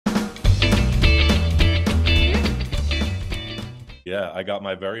Yeah, I got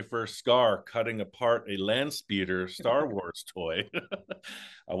my very first scar cutting apart a land speeder Star Wars toy.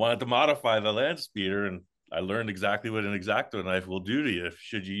 I wanted to modify the land speeder, and I learned exactly what an X-Acto knife will do to you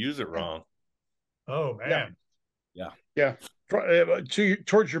should you use it wrong. Oh Yeah, man. Yeah, yeah.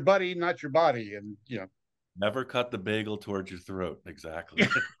 Towards your buddy, not your body, and never cut the bagel towards your throat. Exactly.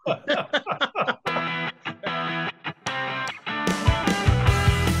 yeah.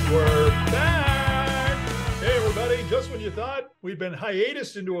 We're back. Hey, everybody. Just when you thought we'd been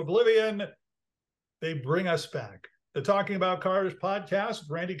hiatus into oblivion, they bring us back. The Talking About Cars podcast with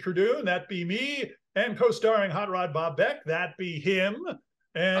Randy Kerdoon, that be me, and co-starring Hot Rod Bob Beck, that be him. Hi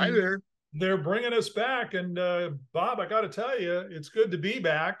And there. they're bringing us back. And Bob, I got to tell you, it's good to be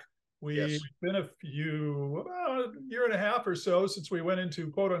back. We've Yes. been about a year and a half or so since we went into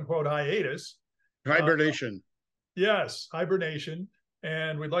quote unquote hiatus. Hibernation. Yes, hibernation.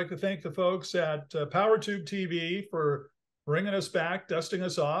 And we'd like to thank the folks at POWERtube TV for bringing us back, dusting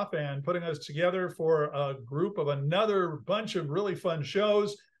us off, and putting us together for a group of another bunch of really fun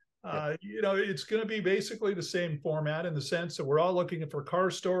shows. It's going to be basically the same format in the sense that we're all looking for car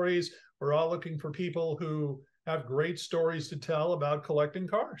stories. We're all looking for people who have great stories to tell about collecting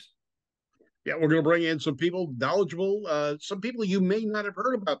cars. Yeah, we're going to bring in some people knowledgeable, some people you may not have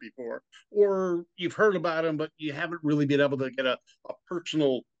heard about before, or you've heard about them, but you haven't really been able to get a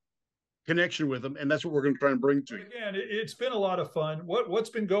personal connection with them. And that's what we're going to try and bring to you. Again, it's been a lot of fun. What's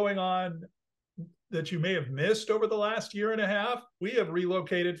been going on that you may have missed over the last year and a half? We have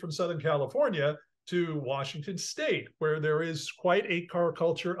relocated from Southern California to Washington State, where there is quite a car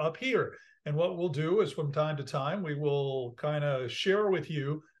culture up here. And what we'll do is from time to time, we will kind of share with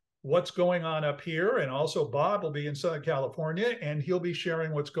you what's going on up here. And also Bob will be in Southern California and he'll be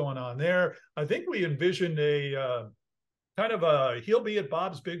sharing what's going on there. I think we envisioned he'll be at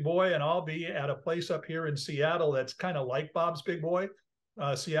Bob's Big Boy and I'll be at a place up here in Seattle that's kind of like Bob's Big Boy,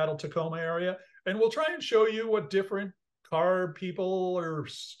 Seattle, Tacoma area. And we'll try and show you what different car people are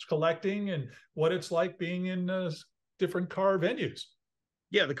collecting and what it's like being in different car venues.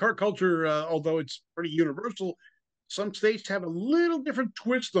 Yeah, the car culture, although it's pretty universal, some states have a little different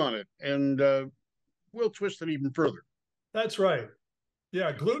twist on it, and we'll twist it even further. That's right.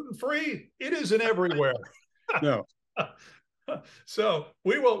 Yeah, gluten-free, it isn't everywhere. No. So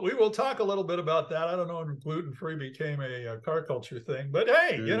we will talk a little bit about that. I don't know when gluten-free became a car culture thing, but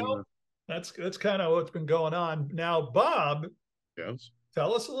hey, that's kind of what's been going on. Now, Bob, Yes.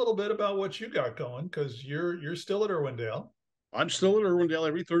 Tell us a little bit about what you got going, because you're still at Irwindale. I'm still at Irwindale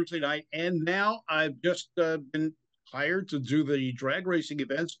every Thursday night, and now I've just been hired to do the drag racing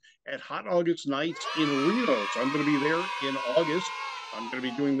events at Hot August Nights in Reno. So I'm going to be there in August. I'm going to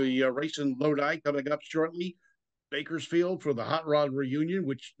be doing the race in Lodi coming up shortly. Bakersfield for the Hot Rod Reunion,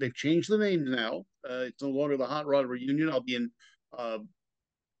 which they've changed the name now. It's no longer the Hot Rod Reunion. I'll be in,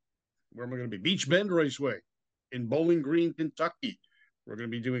 where am I going to be? Beach Bend Raceway in Bowling Green, Kentucky. We're going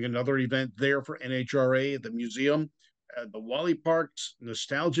to be doing another event there for NHRA at the museum. The Wally Parks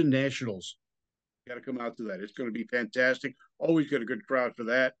Nostalgia Nationals. Got to come out to that. It's going to be fantastic. Always get a good crowd for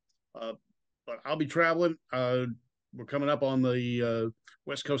that. But I'll be traveling. We're coming up on the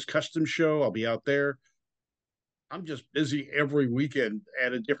West Coast Customs Show. I'll be out there. I'm just busy every weekend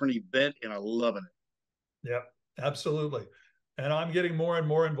at a different event, and I'm loving it. Yeah, absolutely. And I'm getting more and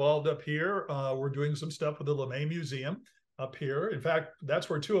more involved up here. We're doing some stuff with the LeMay Museum up here. In fact, that's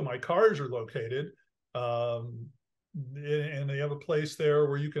where two of my cars are located. And they have a place there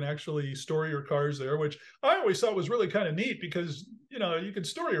where you can actually store your cars there, which I always thought was really kind of neat because, you can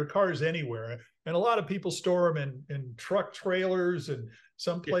store your cars anywhere. And a lot of people store them in truck trailers and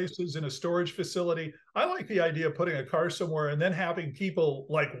some places in a storage facility. I like the idea of putting a car somewhere and then having people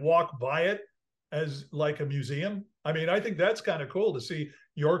like walk by it as like a museum. I mean, I think that's kind of cool to see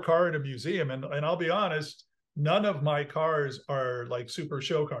your car in a museum. And I'll be honest, none of my cars are like super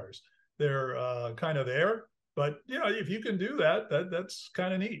show cars. They're kind of there. But, if you can do that, that's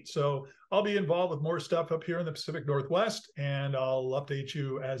kind of neat. So I'll be involved with more stuff up here in the Pacific Northwest, and I'll update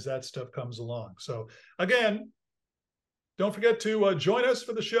you as that stuff comes along. So, again, don't forget to join us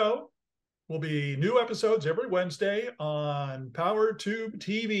for the show. Will be new episodes every Wednesday on POWERtube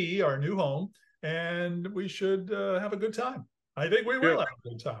TV, our new home, and we should have a good time. I think we will have a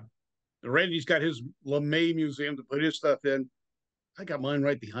good time. Randy's got his LeMay Museum to put his stuff in. I got mine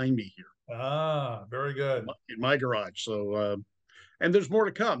right behind me here. Ah, very good. In my garage. So, and there's more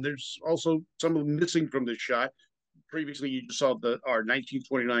to come. There's also some of them missing from this shot. Previously, you just saw our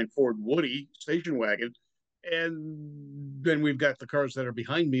 1929 Ford Woody station wagon. And then we've got the cars that are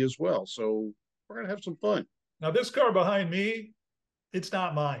behind me as well. So we're going to have some fun. Now, this car behind me, it's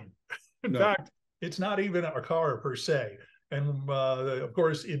not mine. In fact, it's not even a car per se. And of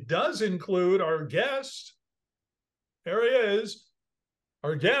course, it does include our guest. There he is.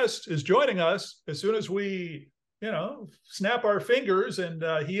 Our guest is joining us as soon as we, snap our fingers and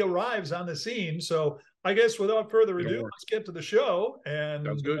he arrives on the scene. So I guess without further ado, let's get to the show and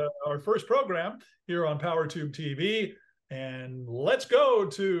our first program here on POWERtube TV. And let's go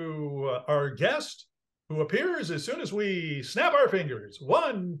to our guest who appears as soon as we snap our fingers.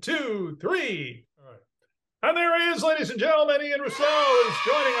 1, 2, 3. All right. And there he is, ladies and gentlemen. Ian Roussel is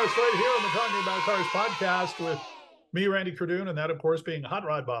joining us right here on the Talking About Cars podcast with me, Randy Kerdoon, and that, of course, being Hot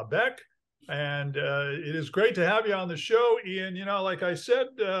Rod Bob Beck. And it is great to have you on the show, Ian. Like I said,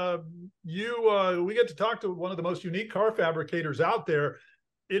 we get to talk to one of the most unique car fabricators out there.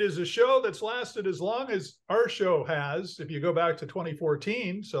 It is a show that's lasted as long as our show has, if you go back to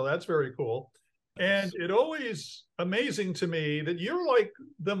 2014. So that's very cool. And it always amazing to me that you're like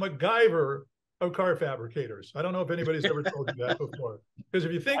the MacGyver of car fabricators. I don't know if anybody's ever told you that before. Because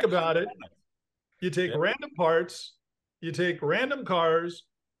if you think about it, you take random parts, you take random cars,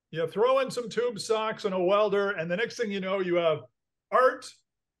 you throw in some tube socks and a welder, and the next thing you know, you have art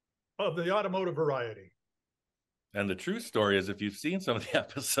of the automotive variety. And the true story is, if you've seen some of the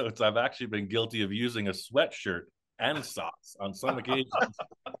episodes, I've actually been guilty of using a sweatshirt and socks on some occasions.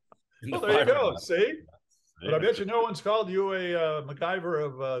 Well, there you go. See? But I bet you no one's called you a MacGyver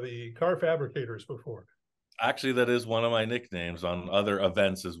of the car fabricators before. Actually, that is one of my nicknames on other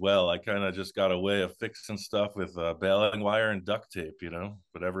events as well. I kind of just got a way of fixing stuff with baling wire and duct tape,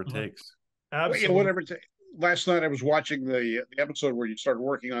 whatever it takes. Absolutely. Whatever it takes. Last night I was watching the episode where you started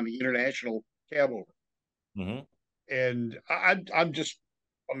working on the international cab over. And I'm just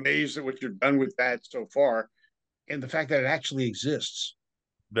amazed at what you've done with that so far, and the fact that it actually exists.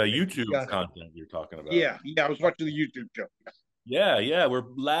 The YouTube content you're talking about. Yeah, I was watching the YouTube show. Yeah, we're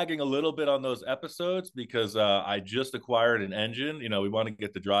lagging a little bit on those episodes because I just acquired an engine. We want to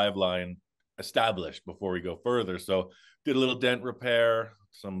get the drive line established before we go further. So did a little dent repair,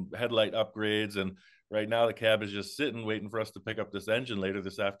 some headlight upgrades, and right now the cab is just sitting waiting for us to pick up this engine later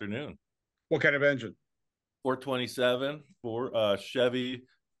this afternoon. What kind of engine? 427 for Chevy.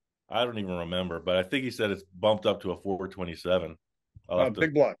 I don't even remember, but I think he said it's bumped up to a 427.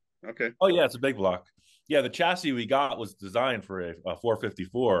 Big block. Okay. Oh yeah, it's a big block. Yeah, the chassis we got was designed for a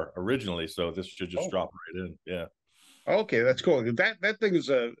 454 originally, so this should just drop right in. Yeah. Okay, that's cool. That thing is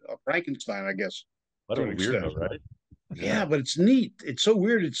a Frankenstein, I guess. What a weirdo, right? Yeah, but it's neat. It's so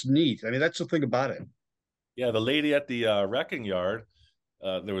weird. It's neat. I mean, that's the thing about it. Yeah, the lady at the wrecking yard,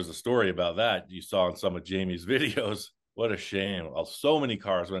 there was a story about that you saw in some of Jamie's videos. What a shame. So many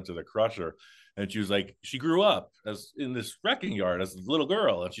cars went to the crusher. And she was like, she grew up as in this wrecking yard as a little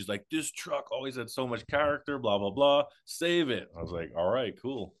girl. And she's like, this truck always had so much character, blah, blah, blah. Save it. I was like, all right,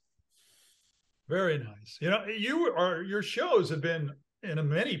 cool. Very nice. Your shows have been in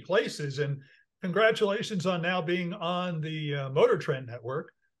many places, and congratulations on now being on the Motor Trend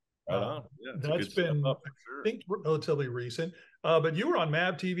Network. Right on. Yeah, that's been, I think, relatively recent. But you were on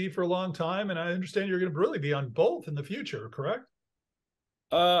MAV TV for a long time, and I understand you're going to really be on both in the future, correct?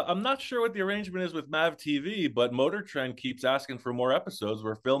 I'm not sure what the arrangement is with MAV TV, but Motor Trend keeps asking for more episodes.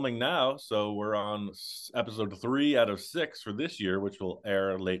 We're filming now, so we're on episode 3 out of 6 for this year, which will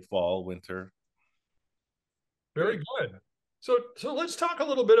air late fall, winter. Very good. So let's talk a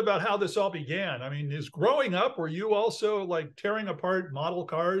little bit about how this all began. I mean, is growing up, were you also like tearing apart model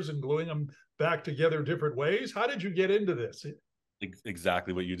cars and gluing them back together different ways? How did you get into this?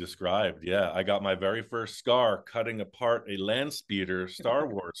 Exactly what you described. Yeah, I got my very first scar cutting apart a land speeder Star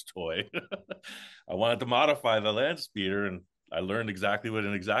Wars toy. I wanted to modify the land speeder, and I learned exactly what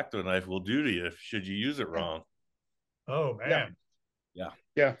an X-Acto knife will do to you should you use it wrong. Oh man.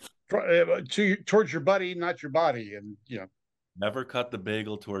 Yeah. Towards your buddy, not your body, and never cut the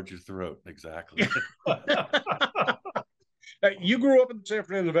bagel towards your throat. Exactly. You grew up in the San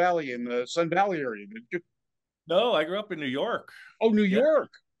Fernando Valley, in the Sun Valley area, didn't you? No, I grew up in New York. Oh, New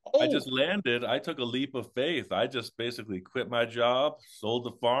York. Oh. I just landed. I took a leap of faith. I just basically quit my job, sold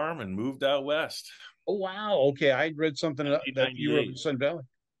the farm, and moved out west. Oh, wow. Okay, I read something that you were in Sun Valley.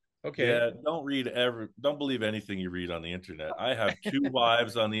 Okay. Yeah, don't believe anything you read on the internet. I have 2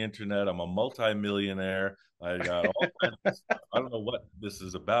 wives on the internet. I'm a multimillionaire. I got all kinds of stuff. I don't know what this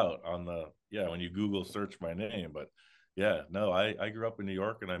is about when you Google search my name, but yeah, no, I grew up in New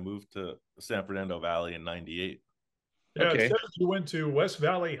York and I moved to the San Fernando Valley in '98. Yeah, okay. It says you went to West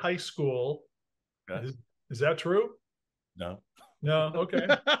Valley High School. Okay. Is that true? No. Okay.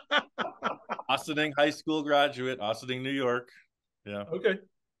 Ossining High School graduate, Ossining, New York. Yeah. Okay.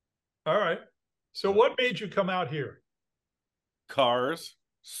 All right. So what made you come out here? Cars,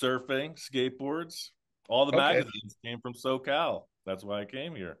 surfing, skateboards, All the Okay. magazines came from SoCal. That's why I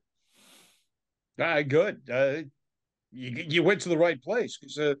came here. Good. You went to the right place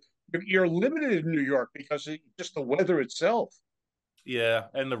because you're limited in New York because just the weather itself. Yeah,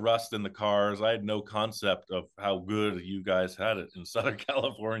 and the rust in the cars. I had no concept of how good you guys had it in Southern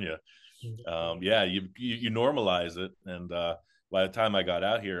California. Yeah, you normalize it, and by the time I got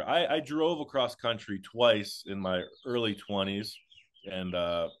out here, I drove across country twice in my early 20s, and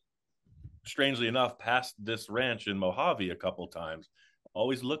strangely enough, passed this ranch in Mojave a couple times,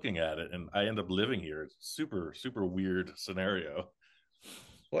 always looking at it, and I end up living here. It's super weird scenario.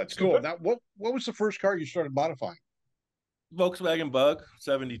 Well, that's cool. Now, what was the first car you started modifying? Volkswagen Bug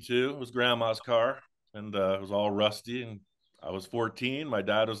 72. It was grandma's car, and it was all rusty, and I was 14. My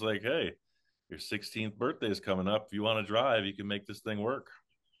dad was like, hey, your 16th birthday is coming up. If you want to drive, you can make this thing work.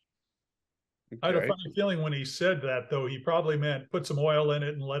 I had a Okay. funny feeling when he said that, though. He probably meant put some oil in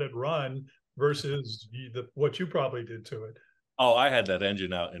it and let it run versus what you probably did to it. Oh, I had that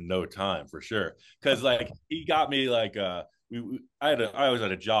engine out in no time for sure. Because like he got me like I always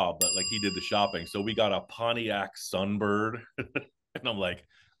had a job, but like he did the shopping. So we got a Pontiac Sunbird. And I'm like,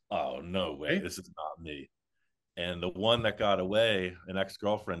 oh no way, this is not me. And the one that got away, an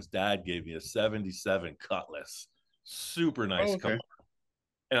ex-girlfriend's dad gave me a 77 Cutlass. Super nice Oh, car. okay.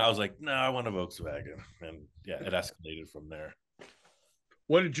 And I was like, no, I want a Volkswagen. And yeah, it escalated from there.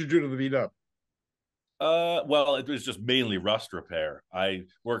 What did you do to the beat up? Well, it was just mainly rust repair. I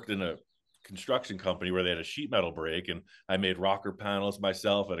worked in a construction company where they had a sheet metal break, and I made rocker panels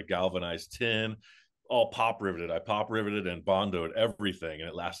myself out of galvanized tin, all pop riveted. I pop riveted and bondoed everything, and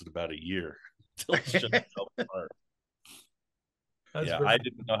it lasted about a year until it just fell apart. Yeah, I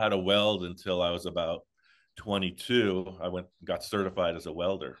didn't know how to weld until I was about 22. I went and got certified as a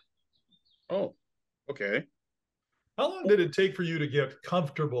welder. Oh, okay. How long did it take for you to get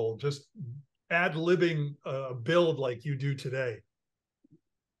comfortable just ad-libbing a build like you do today?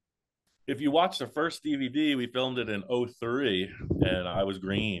 If you watch the first DVD, we filmed it in 03, and I was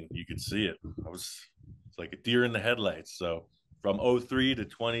green. You could see it. It's like a deer in the headlights. So from 03 to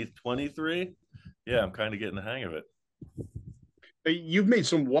 2023, yeah, I'm kind of getting the hang of it. You've made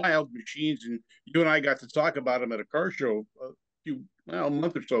some wild machines, and you and I got to talk about them at a car show a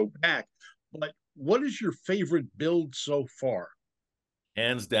month or so back. But what is your favorite build so far?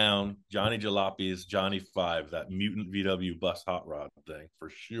 Hands down, Johnny Jalape's Johnny 5, that mutant VW bus hot rod thing, for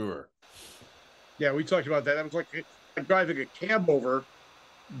sure. Yeah, we talked about that. That was like driving a cab over,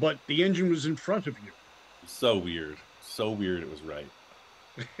 but the engine was in front of you. So weird. So weird it was right.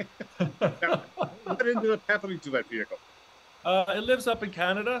 Now, what ended up happening to that vehicle? It lives up in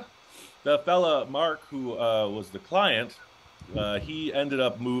Canada. The fella, Mark, who was the client, he ended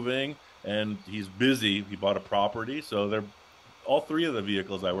up moving, and he's busy. He bought a property. So they're all three of the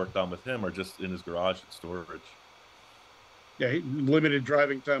vehicles I worked on with him are just in his garage in storage. Yeah, limited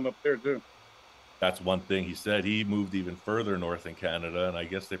driving time up there, too. That's one thing he said. He moved even further north in Canada, and I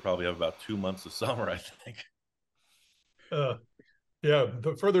guess they probably have about 2 months of summer, I think. Yeah,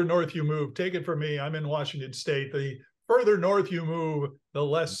 the further north you move, take it from me, I'm in Washington State. The further north you move, the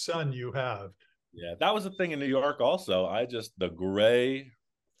less sun you have. Yeah, that was the thing in New York also. The gray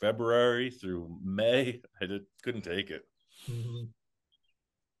February through May, couldn't take it. Mm-hmm.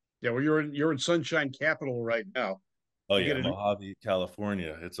 Yeah, well, you're in Sunshine Capital right now. Oh yeah, Mojave,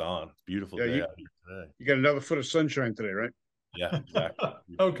 California. It's on. It's a beautiful day out here today. You got another foot of sunshine today, right? Yeah, exactly.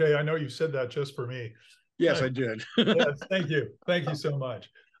 Okay, I know you said that just for me. Yes, I did. Yes, thank you. Thank you so much.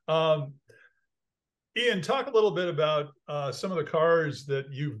 Ian, talk a little bit about some of the cars that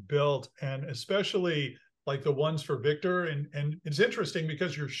you've built, and especially like the ones for Victor. And it's interesting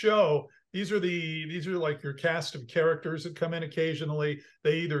because your show, these are like your cast of characters that come in occasionally.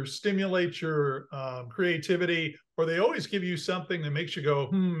 They either stimulate your creativity, or they always give you something that makes you go,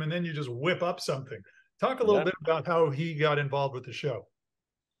 and then you just whip up something. Talk a little bit about how he got involved with the show.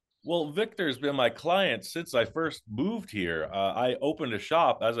 Well, Victor's been my client since I first moved here. I opened a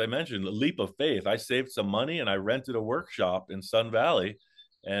shop, as I mentioned, a leap of faith. I saved some money and I rented a workshop in Sun Valley.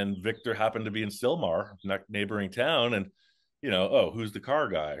 And Victor happened to be in Sylmar, neighboring town. And, who's the car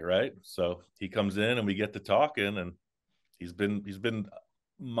guy, right? So he comes in and we get to talking, and he's been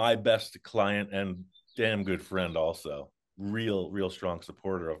my best client and damn good friend also. Real strong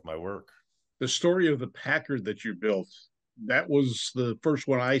supporter of my work. The story of the Packard that you built, that was the first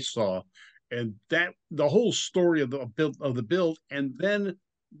one I saw, and that the whole story of the build and then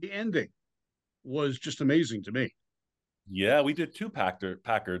the ending was just amazing to me. Yeah, we did two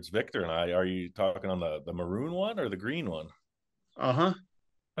Packards, Victor and I. Are you talking on the maroon one or the green one? Uh-huh.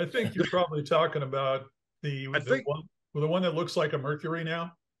 I think you're probably talking about the one that looks like a Mercury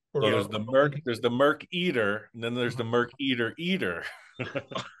now. or So a Lincoln? There's the Merc Eater, and then there's the Merc Eater Eater.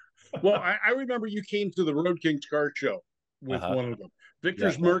 Well, I remember you came to the Road Kings car show with Uh-huh. one of them. Yeah,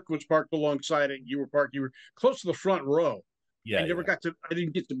 Victor's Merc was parked alongside it. You were parked. You were close to the front row. I yeah, never yeah. got to. I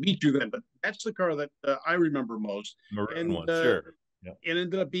didn't get to meet you then, but that's the car that I remember most, Maroon and one, sure. Yeah. it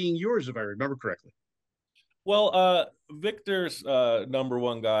ended up being yours, if I remember correctly. Well, Victor's number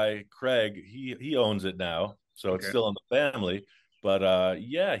one guy, Craig, he owns it now, so it's Okay. still in the family. But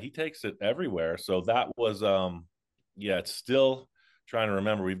yeah, he takes it everywhere. So that was yeah, it's still trying to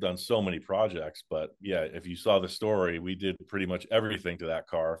remember. We've done so many projects, but yeah, if you saw the story, we did pretty much everything to that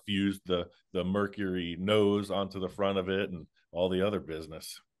car. Fused the Mercury nose onto the front of it and all the other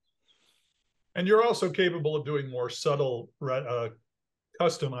business. And you're also capable of doing more subtle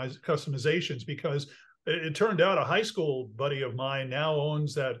customizations, because it turned out a high school buddy of mine now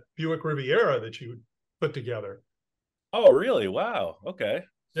owns that Buick Riviera that you put together. Oh, really? Wow. Okay.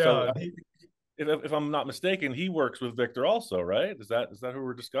 So Yeah, if I'm not mistaken, he works with Victor also, right? Is that who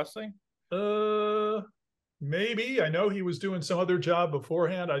we're discussing? uh, maybe. I know he was doing some other job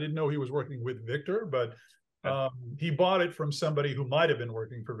beforehand. I didn't know he was working with Victor, but he bought it from somebody who might have been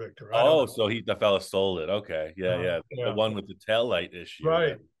working for Victor. I don't Oh, know. so the fella sold it. Okay. Yeah, yeah. The Yeah, one with the tail light issue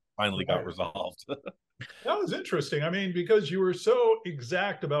right, that finally got right. resolved. That was interesting. I mean, because you were so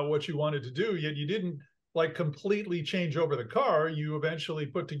exact about what you wanted to do, yet you didn't like completely change over the car. You eventually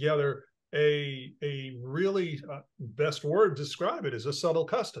put together a really best word to describe it as a subtle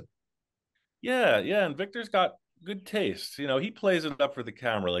custom. Yeah, yeah. And Victor's got good taste. He plays it up for the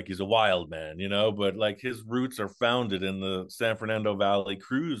camera like he's a wild man, but like his roots are founded in the San Fernando Valley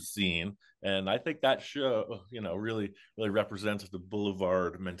cruise scene. And I think that show, really, really represents the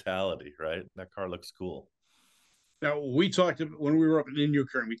boulevard mentality, right? That car looks cool. Now we talked when we were up in your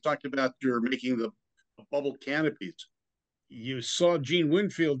car. We talked about your making the bubble canopies. You saw Gene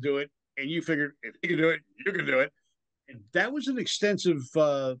Winfield do it, and you figured if he can do it, you can do it. And that was an extensive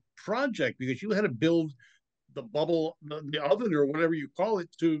project because you had to build the bubble, the oven or whatever you call it,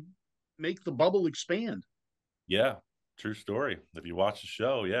 to make the bubble expand. Yeah, true story. If you watch the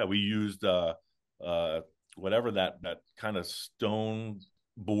show, yeah, we used whatever that kind of stone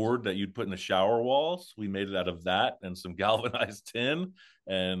board that you'd put in the shower walls. We made it out of that and some galvanized tin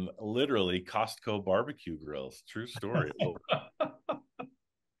and literally Costco barbecue grills. True story.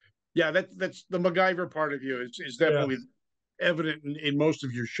 Yeah, that's the MacGyver part of you is Yeah. definitely evident in most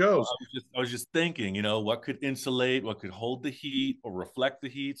of your Well, shows. I was just thinking, what could insulate, what could hold the heat or reflect the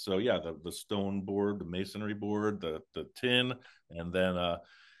heat. So yeah, the stone board, the masonry board, the tin, and then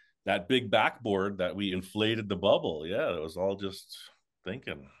that big backboard that we inflated the bubble. Yeah, it was all just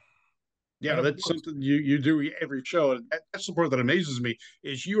thinking. Yeah, And of that's course, something you do every show. And that's the part that amazes me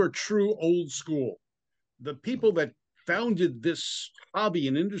is you are true old school. The people that founded this hobby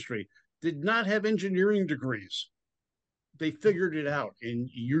and industry did not have engineering degrees. They figured it out, and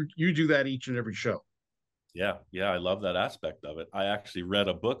you do that each and every show. Yeah, yeah, I love that aspect of it. I actually read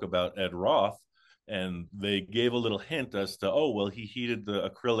a book about Ed Roth, and they gave a little hint as to, oh, well, he heated the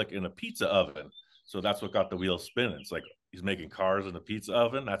acrylic in a pizza oven. So that's what got the wheels spinning. It's like he's making cars in a pizza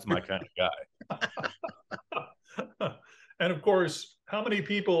oven. That's my kind of guy. and of course, how many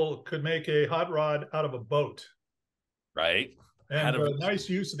people could make a hot rod out of a boat? Right? Had And a nice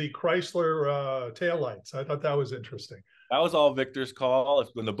use of the Chrysler taillights. I thought that was interesting. That was all Victor's call.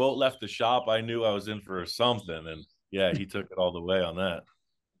 When the boat left the shop, I knew I was in for something. And yeah, he took it all the way on that.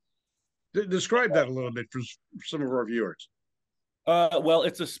 Describe that a little bit for some of our viewers. Well,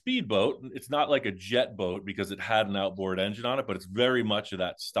 it's a speedboat. It's not like a jet boat because it had an outboard engine on it, but it's very much of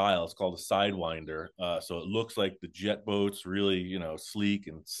that style. It's called a sidewinder. So it looks like the jet boats, really, sleek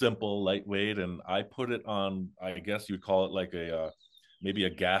and simple, lightweight. And I put it on, I guess you'd call it like maybe a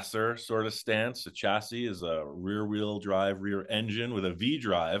gasser sort of stance. The chassis is a rear wheel drive, rear engine with a V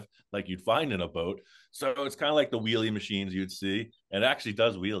drive like you'd find in a boat. So it's kind of like the wheelie machines you'd see. And it actually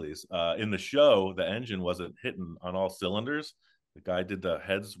does wheelies. In the show, the engine wasn't hitting on all cylinders. The guy did the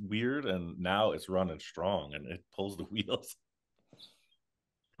heads weird, and now it's running strong and it pulls the wheels.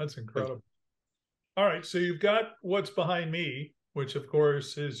 That's incredible. All right, so you've got what's behind me, which of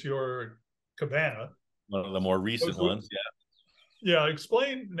course is your cabana. One of the more recent ones, yeah. Yeah,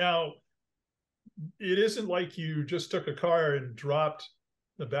 explain now. It isn't like you just took a car and dropped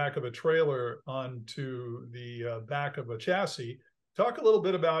the back of a trailer onto the back of a chassis. Talk a little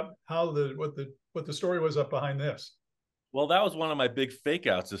bit about how what the story was up behind this. Well, that was one of my big fake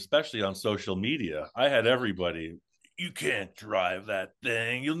outs, especially on social media. I had everybody, you can't drive that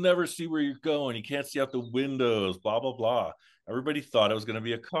thing. You'll never see where you're going. You can't see out the windows, blah, blah, blah. Everybody thought it was going to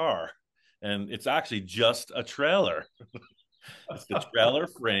be a car. And it's actually just a trailer. It's the trailer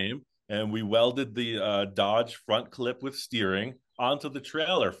frame, and we welded the Dodge front clip with steering onto the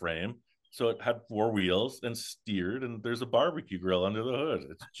trailer frame, so it had four wheels and steered. And there's a barbecue grill under the hood.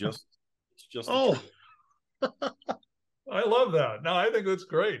 It's just a Oh, I love that. No, I think that's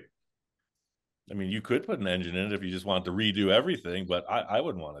great. I mean, you could put an engine in it if you just wanted to redo everything, but I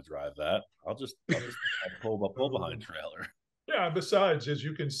wouldn't want to drive that. I'll just pull behind trailer. Yeah. Besides, as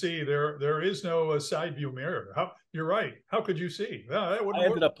you can see, there is no side view mirror. How you're right. How could you see? No, that wouldn't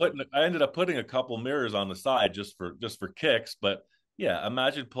work. I ended up putting a couple mirrors on the side just for kicks. But yeah,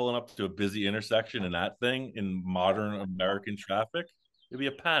 imagine pulling up to a busy intersection in that thing in modern American traffic. It'd be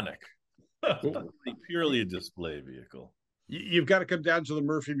a panic. Purely a display vehicle. you've got to come down to the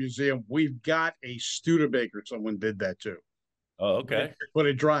Murphy Museum. We've got a Studebaker. Someone did that too. Oh, okay. But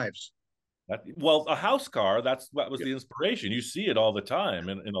it drives. Well, a house car, that's what was the inspiration. You see it all the time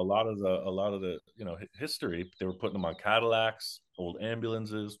in a lot of the history. They were putting them on Cadillacs, old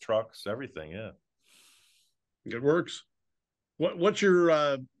ambulances, trucks, everything. Yeah, It works. What's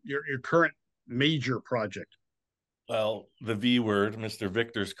your current major project? well, the V word, Mr.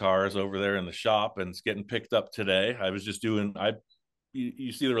 Victor's car is over there in the shop, and it's getting picked up today. I was just doing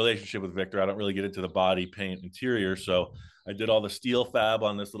you see the relationship with Victor. I don't really get into the body, paint, interior, so I did all the steel fab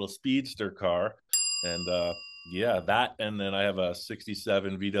on this little speedster car, and yeah, that, and then I have a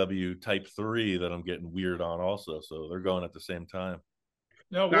 '67 VW Type 3 that I'm getting weird on also. So they're going at the same time.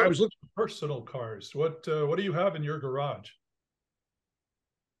 Now, I was looking. personal cars. What do you have in your garage?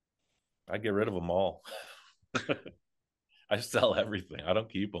 I get rid of them all. I sell everything. I don't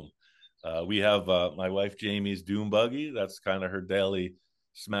keep them. We have my wife Jamie's Doom buggy. That's kind of her daily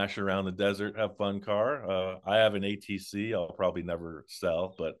smash around the desert, have fun car. I have an ATC. I'll probably never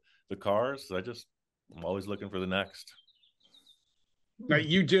sell, but the cars, I'm always looking for the next. Now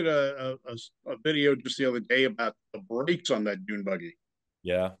you did a video just the other day about the brakes on that dune buggy.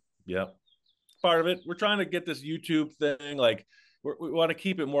 Yeah, yeah. Part of it. We're trying to get this YouTube thing. Like we want to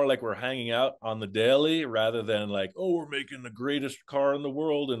keep it more like we're hanging out on the daily rather than like, oh, we're making the greatest car in the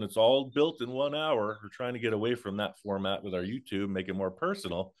world and it's all built in 1 hour. We're trying to get away from that format with our YouTube, make it more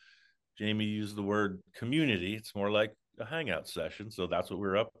personal. Jamie used the word community. It's more like a hangout session. So that's what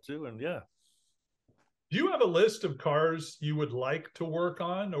we're up to. And yeah. Do you have a list of cars you would like to work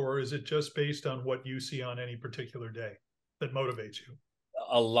on, or is it just based on what you see on any particular day that motivates you?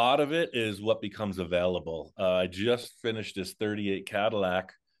 A lot of it is what becomes available. I just finished this 38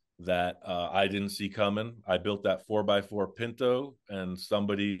 Cadillac that I didn't see coming. I built that 4x4 Pinto, and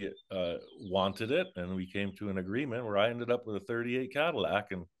somebody wanted it, and we came to an agreement where I ended up with a 38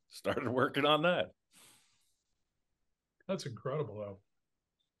 Cadillac and started working on that. That's incredible, though.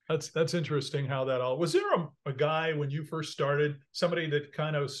 That's interesting how that all was. There a guy when you first started, somebody that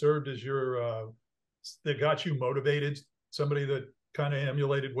kind of served as your that got you motivated, somebody that kind of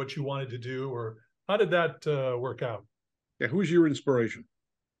emulated what you wanted to do, or how did that work out? Yeah, who's your inspiration?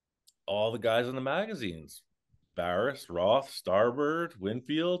 All the guys in the magazines, Barris, Roth, Starbird,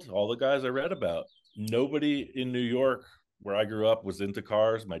 Winfield, all the guys I read about. Nobody in New York where I grew up was into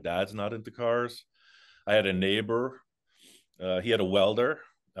cars. My dad's not into cars. I had a neighbor, he had a welder.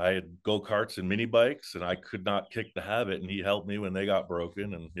 I had go-karts and mini bikes, and I could not kick the habit, and he helped me when they got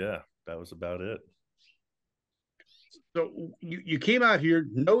broken. And yeah, that was about it. So you came out here,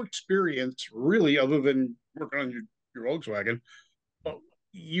 no experience really, other than working on your Volkswagen. But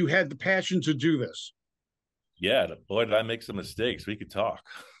you had the passion to do this. Yeah, boy, did I make some mistakes. We could talk.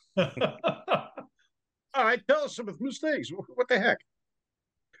 All right, tell us some of the mistakes. What the heck?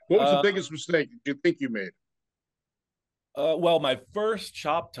 What was the biggest mistake you think you made? Well, my first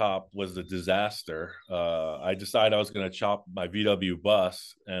chop top was a disaster. I decided I was going to chop my VW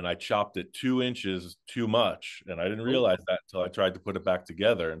bus, and I chopped it 2 inches too much, and I didn't realize that until I tried to put it back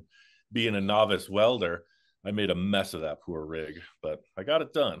together. And being a novice welder, I made a mess of that poor rig, but I got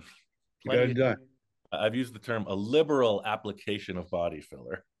it done. You got it done. I've used the term a liberal application of body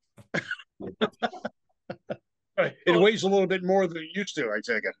filler. It weighs a little bit more than it used to, I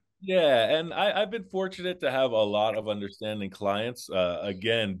take it. Yeah, and I've been fortunate to have a lot of understanding clients.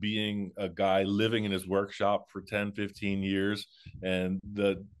 Again, being a guy living in his workshop for 10, 15 years, and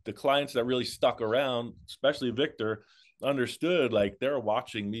the clients that really stuck around, especially Victor, understood like they're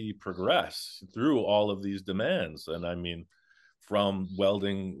watching me progress through all of these demands. And I mean, from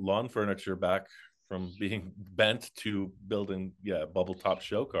welding lawn furniture back from being bent to building, bubble top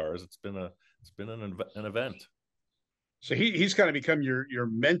show cars, it's been an event. So he's kind of become your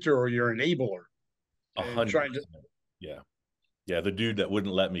mentor or your enabler. 100%. Yeah, the dude that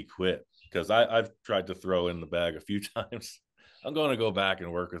wouldn't let me quit, because I've tried to throw in the bag a few times. I'm going to go back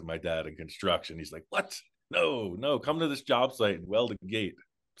and work with my dad in construction. He's like, what? No, no, come to this job site and weld a gate.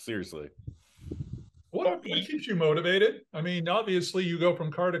 Seriously. What keeps you motivated? I mean, obviously you go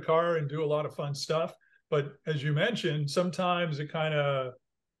from car to car and do a lot of fun stuff, but as you mentioned, sometimes it kind of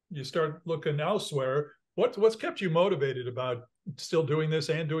you start looking elsewhere. What's kept you motivated about still doing this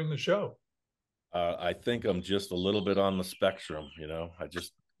and doing the show? I think I'm just a little bit on the spectrum, you know. I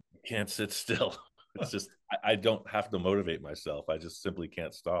just can't sit still. It's just I don't have to motivate myself. I just simply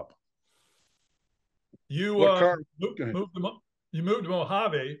can't stop. You What car? you moved to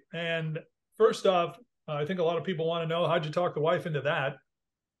Mojave, and first off, I think a lot of people want to know how'd you talk the wife into that?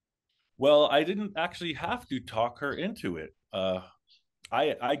 Well, I didn't actually have to talk her into it.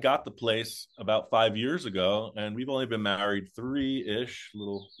 I got the place about 5 years ago, and we've only been married 3-ish,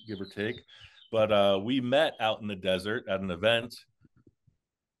 little give or take. But we met out in the desert at an event.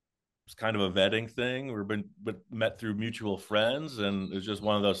 It's kind of a vetting thing. We've been but met through mutual friends, and it's just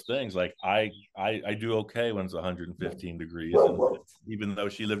one of those things. Like I do okay when it's 115 degrees, and even though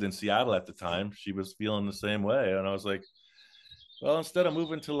she lived in Seattle at the time, she was feeling the same way. And I was like, well, instead of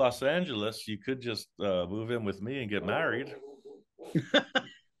moving to Los Angeles, you could just move in with me and get married.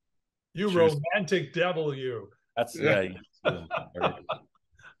 You Choose. romantic devil, you. That's yeah.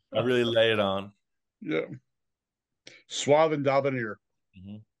 I really lay it on. Yeah. Suave and debonair.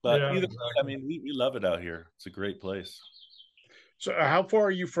 Mm-hmm. But Yeah, either, exactly. I mean, we love it out here. It's a great place. So, how far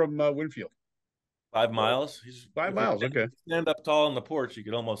are you from Winfield? 5 miles. 5 miles. Okay. Stand up tall on the porch, you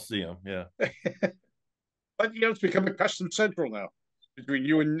could almost see him. Yeah. But it's become a custom central now between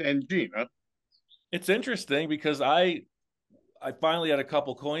you and Gene, huh? It's interesting because I finally had a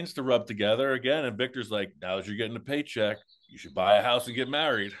couple coins to rub together again, and Victor's like, "Now as you're getting a paycheck, you should buy a house and get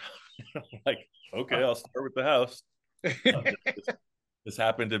married." Like, okay, I'll start with the house. This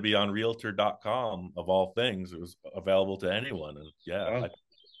happened to be on realtor.com of all things. It was available to anyone. And yeah. Wow.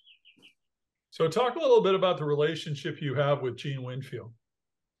 So talk a little bit about the relationship you have with Gene Winfield.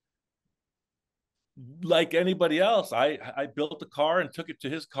 Like anybody else, I built a car and took it to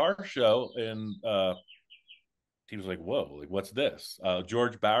his car show, and he was like, whoa, like, what's this?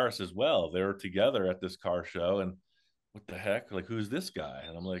 George Barris as well. They were together at this car show, and what the heck? Like, who's this guy?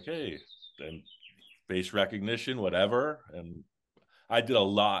 And I'm like, hey, and face recognition, whatever. And I did a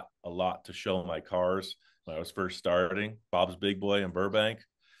lot to show my cars when I was first starting. Bob's Big Boy in Burbank,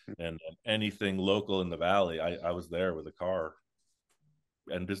 and anything local in the Valley. I was there with a car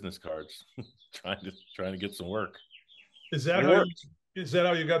and business cards, trying to get some work. Is that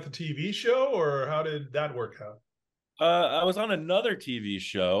how you got the TV show, or how did that work out? I was on another TV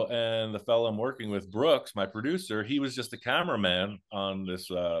show, and the fellow I'm working with, Brooks, my producer, he was just a cameraman on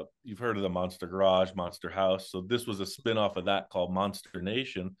this. You've heard of the Monster Garage, Monster House. So this was a spinoff of that called Monster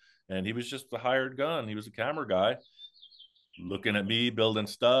Nation. And he was just a hired gun. He was a camera guy looking at me building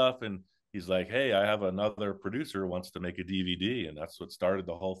stuff. And he's like, hey, I have another producer who wants to make a DVD. And that's what started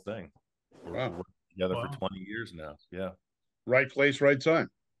the whole thing. We're working together for 20 years now. Yeah. Right place, right time.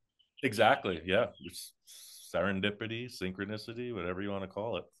 Exactly. Yeah. It's serendipity, synchronicity, whatever you want to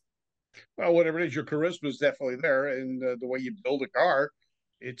call it. Well, whatever it is, your charisma is definitely there, and the way you build a car,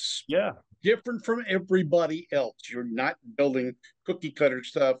 it's different from everybody else. You're not building cookie cutter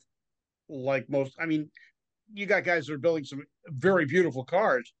stuff like most. I mean, you got guys that are building some very beautiful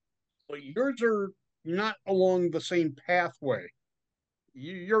cars, but yours are not along the same pathway.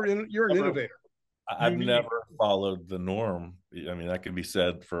 You're an innovator. I've never followed the norm. I mean, that can be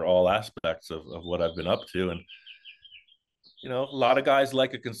said for all aspects of what I've been up to. And, you know, a lot of guys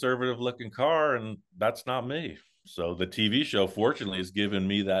like a conservative looking car, and that's not me. So the TV show, fortunately, has given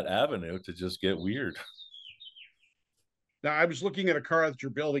me that avenue to just get weird. Now, I was looking at a car that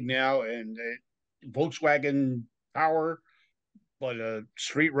you're building now, and Volkswagen power, but a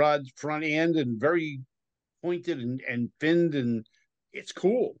street rod front end and very pointed and finned, and it's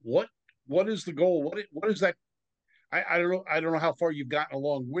cool. What is the goal? What is that? I don't know. I don't know how far you've gotten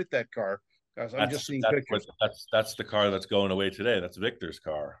along with that car, because I'm just seeing pictures. That's the car that's going away today. That's Victor's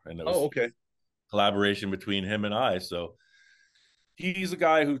car, and it was okay. Collaboration between him and I. So he's a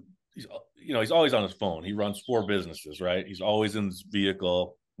guy who he's always on his phone. He runs 4 businesses, right? He's always in this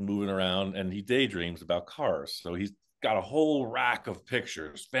vehicle moving around, and he daydreams about cars. So he's got a whole rack of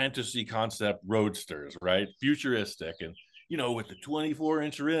pictures, fantasy concept roadsters, right? Futuristic, and with the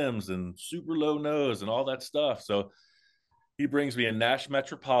 24-inch rims and super low nose and all that stuff. So he brings me a Nash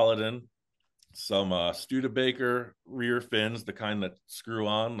Metropolitan, some Studebaker rear fins, the kind that screw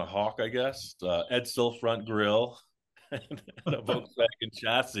on, the Hawk, I guess, Edsel front grille, and a Volkswagen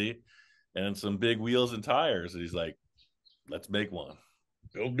chassis, and some big wheels and tires. And he's like, let's make one.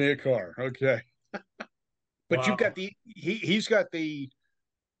 Build me a car. Okay. But you've got he's got the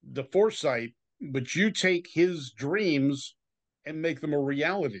foresight but you take his dreams and make them a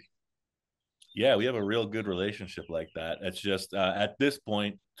reality. Yeah, we have a real good relationship like that. It's just at this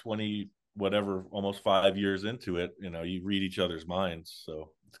point, 20 whatever, almost 5 years into it, you read each other's minds.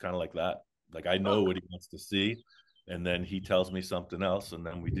 So it's kind of like that. Like I know what he wants to see, and then he tells me something else, and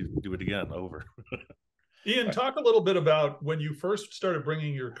then we do it again over. Ian, talk a little bit about when you first started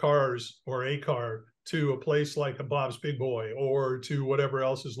bringing your cars or a car to a place like a Bob's Big Boy or to whatever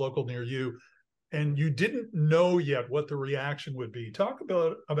else is local near you, and you didn't know yet what the reaction would be. Talk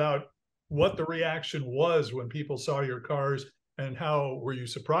about what the reaction was when people saw your cars, and how were you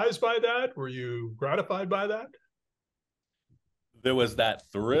surprised by that? Were you gratified by that? There was that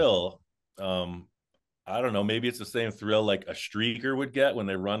thrill. I don't know, maybe it's the same thrill like a streaker would get when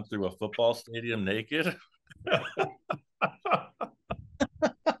they run through a football stadium naked.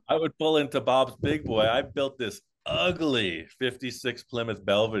 I would pull into Bob's Big Boy. I built this ugly 56 Plymouth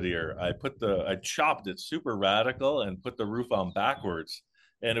Belvedere. I chopped it super radical and put the roof on backwards.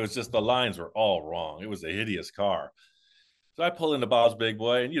 And it was just the lines were all wrong. It was a hideous car. So I pull into Bob's Big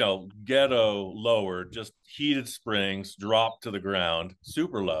Boy and, ghetto lower, just heated springs, drop to the ground,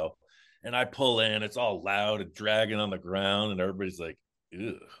 super low. And I pull in, it's all loud and dragging on the ground. And everybody's like,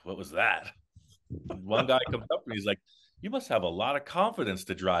 ew, what was that? One guy comes up and he's like, you must have a lot of confidence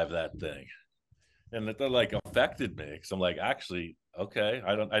to drive that thing. And that like affected me. Cause I'm like, actually, okay,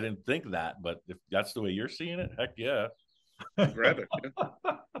 I didn't think that, but if that's the way you're seeing it, heck yeah. Grab it.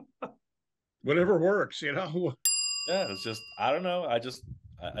 Whatever works, Yeah, it's just, I don't know. I just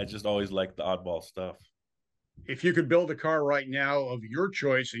always like the oddball stuff. If you could build a car right now of your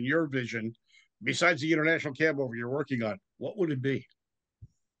choice and your vision, besides the international cab over you're working on, what would it be?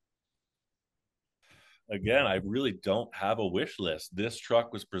 Again, I really don't have a wish list. This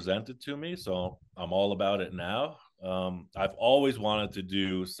truck was presented to me, so I'm all about it now. I've always wanted to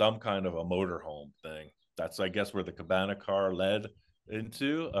do some kind of a motorhome thing. That's, I guess, where the Cabana car led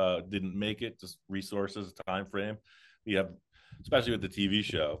into. Didn't make it, just resources, time frame. We have, especially with the TV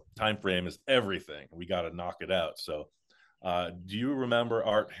show, time frame is everything. We got to knock it out. So, do you remember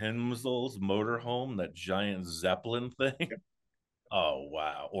Art Himsel's motorhome, that giant Zeppelin thing? Yep. Oh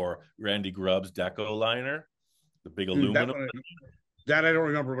wow! Or Randy Grubb's Deco liner, the big aluminum. That I don't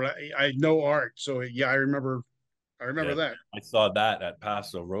remember, but I know Art, so yeah, I remember. That. I saw that at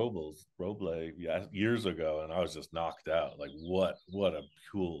Paso Robles, years ago, and I was just knocked out. Like, what a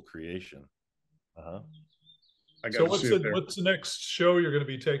cool creation! So what's the next show you're going to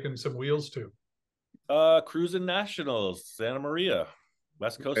be taking some wheels to? Cruising Nationals, Santa Maria,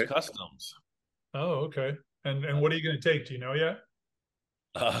 West Coast Customs. Oh, okay. And what are you going to take? Do you know yet?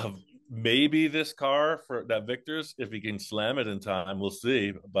 Maybe this car for that Victor's, if he can slam it in time, we'll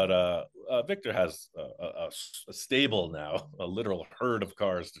see. But Victor has a stable now, a literal herd of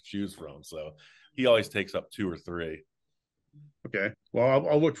cars to choose from. So he always takes up 2 or 3. Okay. Well,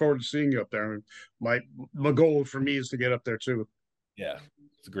 I'll look forward to seeing you up there. My goal for me is to get up there too. Yeah,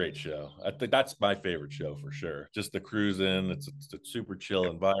 it's a great show. I think that's my favorite show for sure. Just the cruising. It's a super chill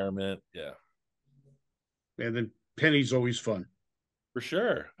environment. Yeah. And then Penny's always fun. For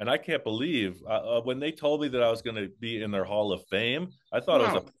sure. And I can't believe when they told me that I was going to be in their Hall of Fame, I thought it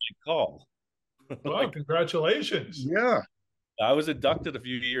was a prank call. Wow, congratulations. Yeah. I was inducted a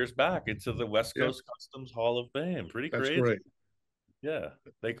few years back into the West Coast Customs Hall of Fame. Pretty crazy. That's great. Yeah.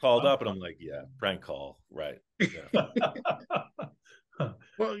 They called up and I'm like, yeah, prank call. Right. Yeah.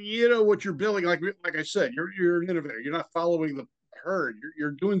 Well, you know what you're building, like I said, you're an innovator. You're not following the herd.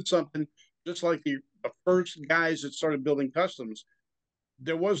 You're doing something just like the first guys that started building customs.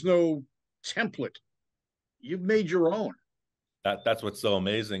 There was no template. You've made your own. That's what's so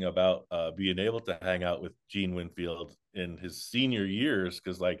amazing about being able to hang out with Gene Winfield in his senior years,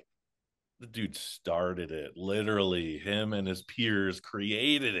 because like the dude started it. Literally, him and his peers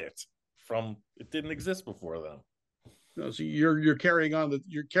created it from it didn't exist before them. No, so you're carrying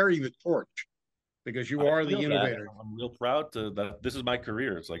the torch because you are the innovator. I'm real proud that this is my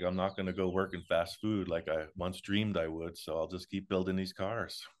career. It's like I'm not going to go work in fast food like I once dreamed I would. So I'll just keep building these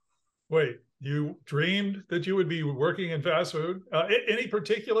cars. Wait, you dreamed that you would be working in fast food? Any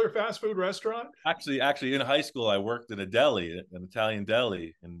particular fast food restaurant? Actually, in high school, I worked in a deli, an Italian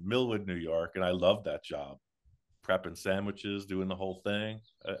deli in Millwood, New York, and I loved that job. Prepping sandwiches, doing the whole thing.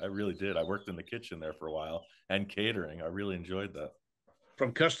 I really did. I worked in the kitchen there for a while and catering. I really enjoyed that.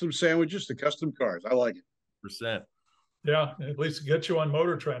 From custom sandwiches to custom cars. I like it. Percent. Yeah, at least get you on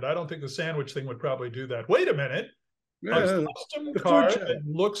Motor Trend. I don't think the sandwich thing would probably do that. Wait a minute. A custom car that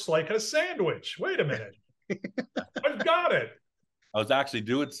looks like a sandwich. Wait a minute. I've got it. I was actually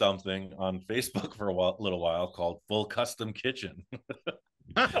doing something on Facebook for a little while called Full Custom Kitchen.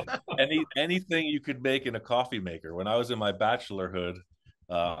 Anything you could make in a coffee maker. When I was in my bachelorhood,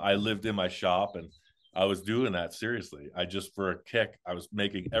 I lived in my shop and I was doing that seriously. I just for a kick, I was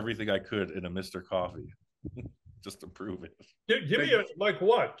making everything I could in a Mr. Coffee just to prove it. Give me like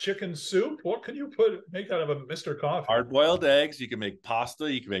what? Chicken soup? What can you make out of a Mr. Coffee? Hard boiled eggs. You can make pasta.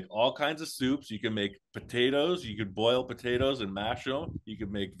 You can make all kinds of soups. You can make potatoes. You could boil potatoes and mash them. You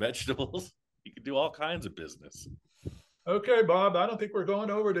can make vegetables. You can do all kinds of business. Okay, Bob, I don't think we're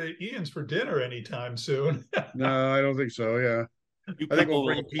going over to Ian's for dinner anytime soon. No, I don't think so. Yeah. You I think people we'll will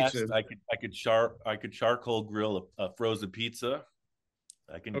bring pizza. test. I could charcoal grill a frozen pizza.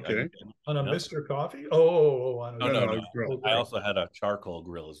 Okay. On a you know? Mr. Coffee? Oh, on a, No. Grill. I also had a charcoal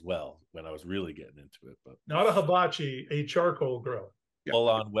grill as well when I was really getting into it. But not a hibachi, a charcoal grill. full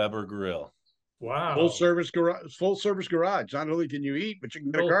on Weber grill. Wow. Full service garage. Not only can you eat, but you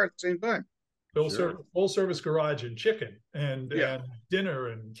can get a car at the same time. Full service garage and chicken and dinner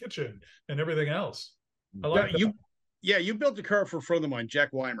and kitchen and everything else. I like that. You built a car for a friend of mine, Jack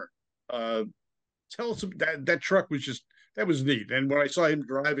Weimer. Tell us that truck was that was neat. And when I saw him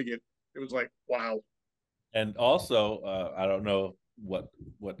driving it, it was like, wow. And also, I don't know what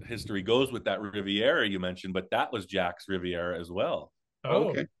history goes with that Riviera you mentioned, but that was Jack's Riviera as well. Oh,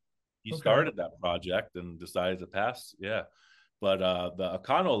 okay. He started that project and decided to pass. Yeah. But the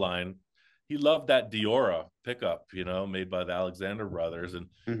Econo line, he loved that Diora pickup, made by the Alexander brothers. And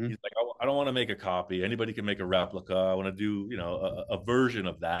he's like, I don't want to make a copy. Anybody can make a replica. I want to do, a version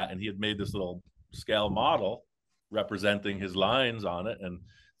of that. And he had made this little scale model representing his lines on it and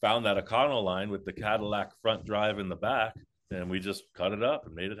found that Econo line with the Cadillac front drive in the back. And we just cut it up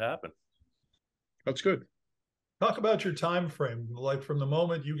and made it happen. That's good. Talk about your time frame, like from the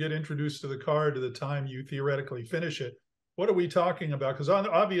moment you get introduced to the car to the time you theoretically finish it. What are we talking about? Because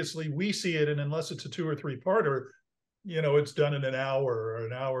obviously we see it, and unless it's a 2 or 3 parter, it's done in an hour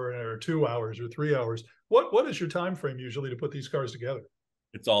or 2 hours or 3 hours. What is your time frame usually to put these cars together?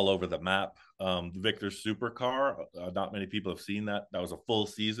 It's all over the map. The Victor's supercar, not many people have seen that. That was a full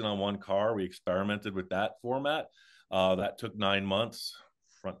season on one car. We experimented with that format. That took 9 months,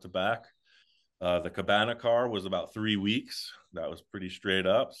 front to back. The Cabana car was about 3 weeks. That was pretty straight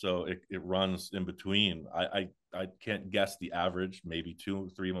up. So it runs in between. I can't guess the average, maybe 2 or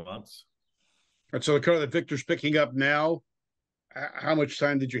 3 months. And so the car that Victor's picking up now, how much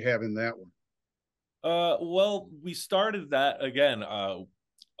time did you have in that one? Well, we started that again.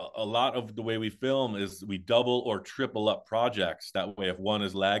 A lot of the way we film is we double or triple up projects. That way, if one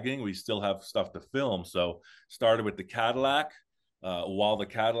is lagging, we still have stuff to film. So started with the Cadillac. While the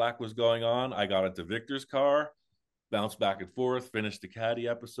Cadillac was going on, I got into Victor's car, bounced back and forth, finished the Caddy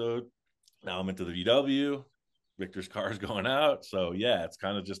episode. Now I'm into the VW. Victor's car is going out. So yeah, it's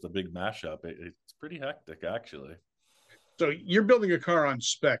kind of just a big mashup. It's pretty hectic, actually. So you're building a car on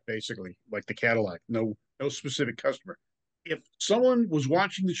spec, basically, like the Cadillac. No specific customer. If someone was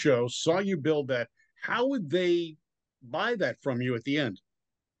watching the show, saw you build that, how would they buy that from you at the end?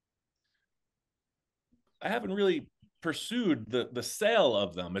 I haven't really pursued the sale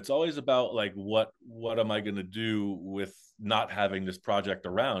of them. It's always about like what am I going to do with not having this project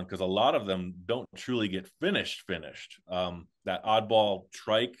around, because a lot of them don't truly get finished. That oddball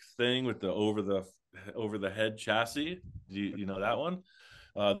trike thing with the over the head chassis, you know that one?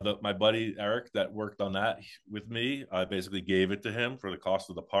 My buddy Eric that worked on that with me, I basically gave it to him for the cost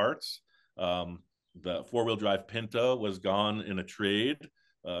of the parts. The 4-wheel drive Pinto was gone in a trade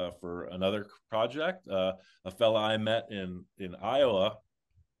for another project. A fella I met in Iowa,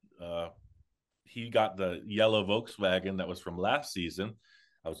 he got the yellow Volkswagen that was from last season.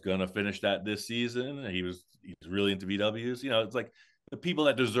 I was going to finish that this season. He's really into VWs. It's like the people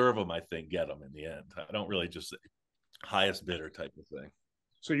that deserve them, I think, get them in the end. I don't really just say highest bidder type of thing.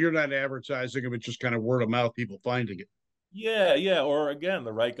 So you're not advertising them, it's just kind of word of mouth, people finding it. Yeah. Or again,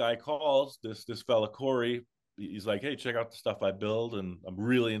 the right guy calls. This fella Corey, he's like, hey, check out the stuff I build, and I'm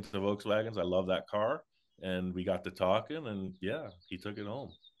really into Volkswagens. I love that car. And we got to talking, and yeah, he took it home.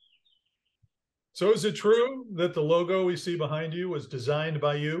 So is it true that the logo we see behind you was designed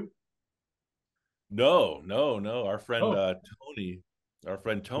by you? No. Our friend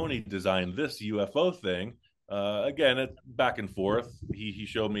Tony designed this UFO thing. Again, it's back and forth. He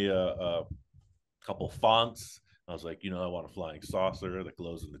showed me a couple fonts. I was like, I want a flying saucer that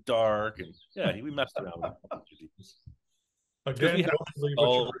glows in the dark, and yeah, we messed around with it. Again,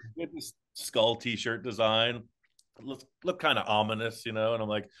 we had this skull T-shirt design. Look kind of ominous, and I'm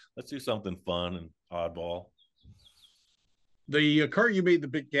like, let's do something fun and oddball. The car you made the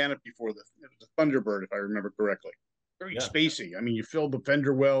big canopy for, the Thunderbird, if I remember correctly, very spacey. I mean, you filled the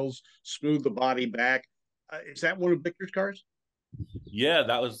fender wells, smoothed the body back. Is that one of Victor's cars? Yeah,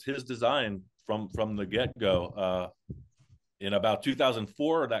 that was his design from the get-go. In about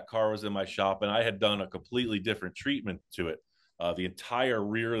 2004, that car was in my shop, and I had done a completely different treatment to it. The entire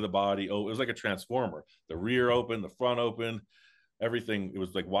rear of the body, oh, it was like a transformer. The rear open, the front open, everything. It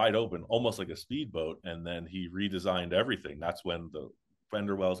was like wide open, almost like a speedboat. And then he redesigned everything. That's when the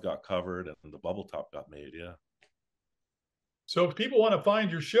fender wells got covered and the bubble top got made. Yeah. So if people want to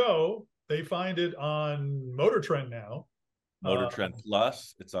find your show, they find it on Motor Trend now. Motor Trend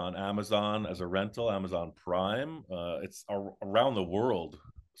Plus. It's on Amazon as a rental, Amazon Prime. It's around the world.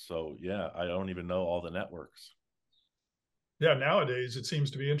 So yeah, I don't even know all the networks. Yeah, nowadays it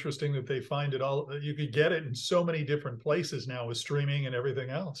seems to be interesting that they find it all. You could get it in so many different places now with streaming and everything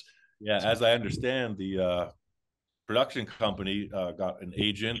else. Yeah, as I understand, the production company got an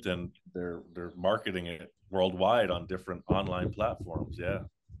agent, and they're marketing it worldwide on different online platforms. Yeah.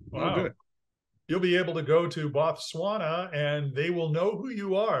 Wow. Oh, good. You'll be able to go to Botswana and they will know who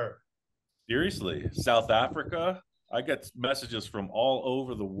you are. Seriously, South Africa. I get messages from all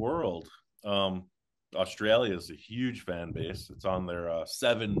over the world. Australia is a huge fan base. It's on their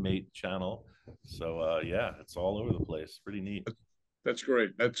 7mate channel. So yeah, it's all over the place. Pretty neat. That's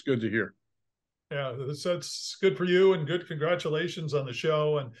great. That's good to hear. Yeah, that's good for you, and good congratulations on the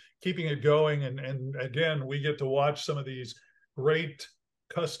show and keeping it going. And again, we get to watch some of these great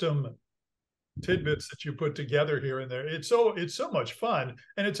custom tidbits that you put together here and there. It's so much fun,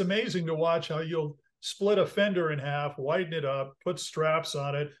 and it's amazing to watch how you'll split a fender in half, widen it up, put straps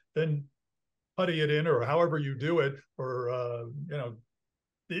on it, then putty it in, or however you do it, or you know,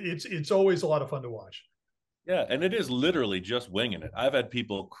 it's always a lot of fun to watch. Yeah, and it is literally just winging it. I've had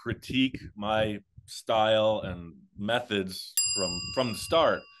people critique my style and methods from the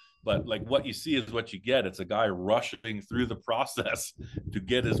start, but like what you see is what you get. It's a guy rushing through the process to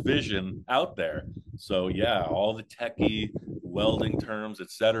get his vision out there. So yeah, all the techie welding terms,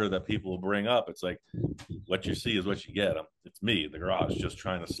 etc., that people will bring up, it's like what you see is what you get. It's me, the garage, just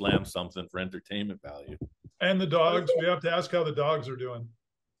trying to slam something for entertainment value. And the dogs, we have to ask how the dogs are doing.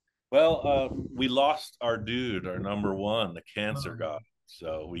 Well, we lost our dude, our number one, the cancer god.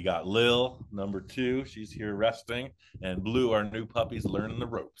 So we got Lil, number 2. She's here resting. And Blue, our new puppy's learning the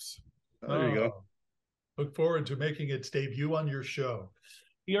ropes. There you go. Look forward to making its debut on your show.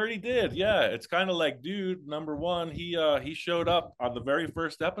 He already did. Yeah. It's kind of like dude, number 1. He showed up on the very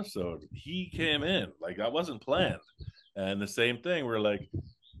first episode. He came in. Like, that wasn't planned. And the same thing, we're like,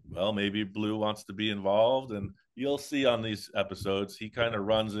 well, maybe Blue wants to be involved, and you'll see on these episodes, he kind of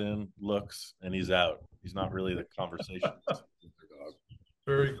runs in, looks, and he's out. He's not really the conversation.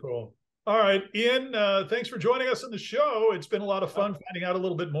 Very cool. All right, Ian, thanks for joining us on the show. It's been a lot of fun finding out a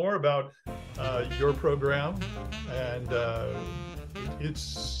little bit more about your program, and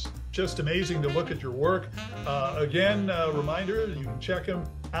it's just amazing to look at your work. Again, reminder, you can check him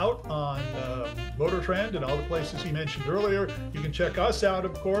out on Motor Trend and all the places he mentioned earlier. You can check us out,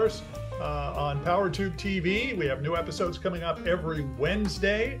 of course, on POWERtube TV. We have new episodes coming up every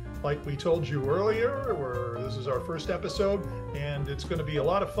Wednesday, like we told you earlier, this is our first episode, and it's going to be a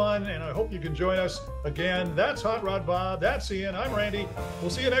lot of fun, and I hope you can join us. Again, that's Hot Rod Bob, that's Ian, I'm Randy. We'll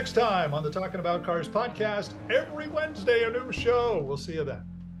see you next time on the Talking About Cars podcast. Every Wednesday, a new show. We'll see you then.